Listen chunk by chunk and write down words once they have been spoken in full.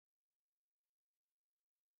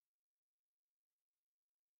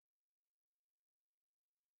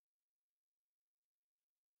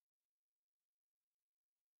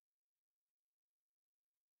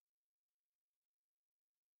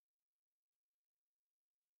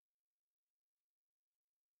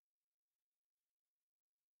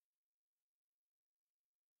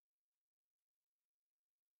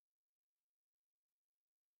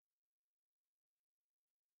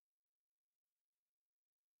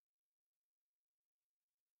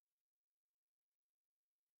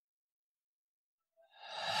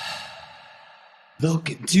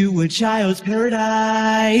Look into a child's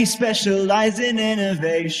paradise, specialized in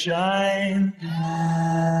innovation.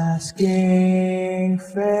 Asking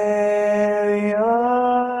for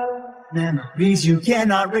your memories you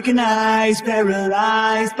cannot recognize,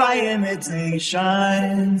 paralyzed by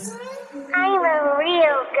imitations. I'm a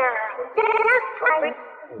real girl.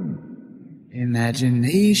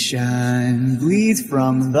 Imagination bleeds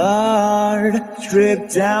from the heart,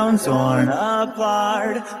 stripped down, torn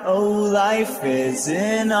apart. Oh, life is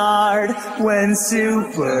an art when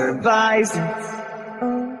supervised.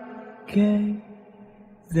 Okay,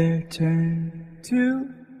 their turn to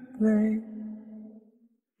play.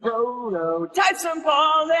 Prototypes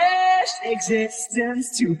unpolished,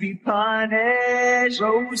 existence to be punished.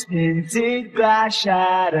 Rose-tinted glass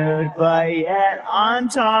shattered, but yet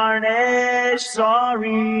untarnished.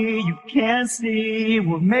 Sorry, you can't see,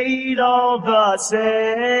 we're made all the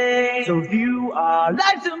same. So view our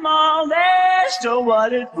life demolished, oh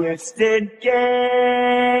what a twisted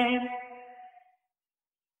game.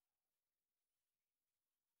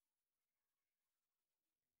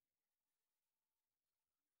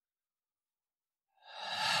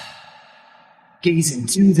 Gaze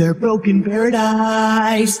into their broken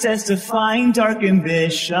paradise, testifying dark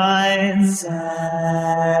ambitions.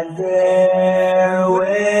 And they're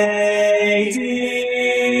waiting.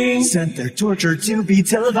 Sent their torture to be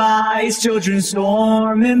televised, children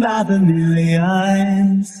storming by the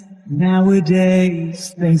millions.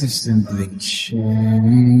 Nowadays, things have simply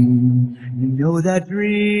changed. You know that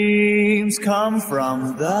dreams come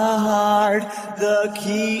from the heart. The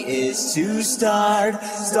key is to start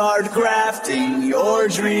crafting your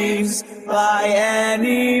dreams by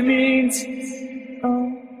any means.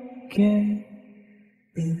 Okay,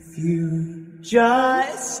 if you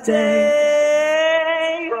just stay.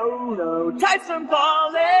 Prototypes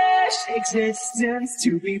unpolished, existence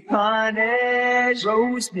to be punished.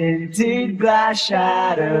 Rose-tinted glass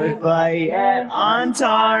shattered, but yet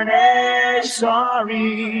untarnished.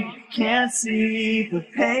 Sorry, you can't see the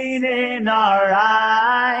pain in our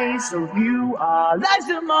eyes. So view our lives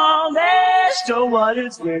demolished, oh what a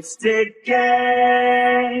twisted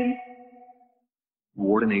game.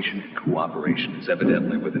 Coordination and cooperation is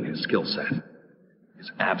evidently within his skill set. His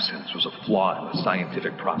absence was a flaw in the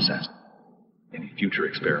scientific process. Any future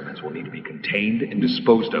experiments will need to be contained and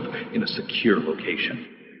disposed of in a secure location.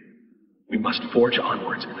 We must forge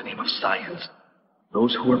onwards in the name of science.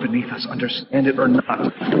 Those who are beneath us, understand it or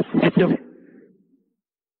not.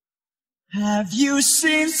 Have you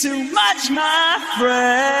seen too much, my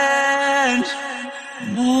friend?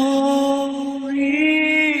 No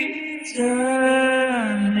returning,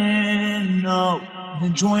 no.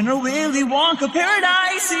 Then join a Willy Wonka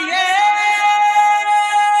paradise, yeah!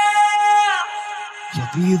 You'll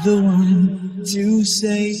be the one to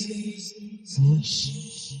say,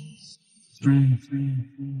 friend.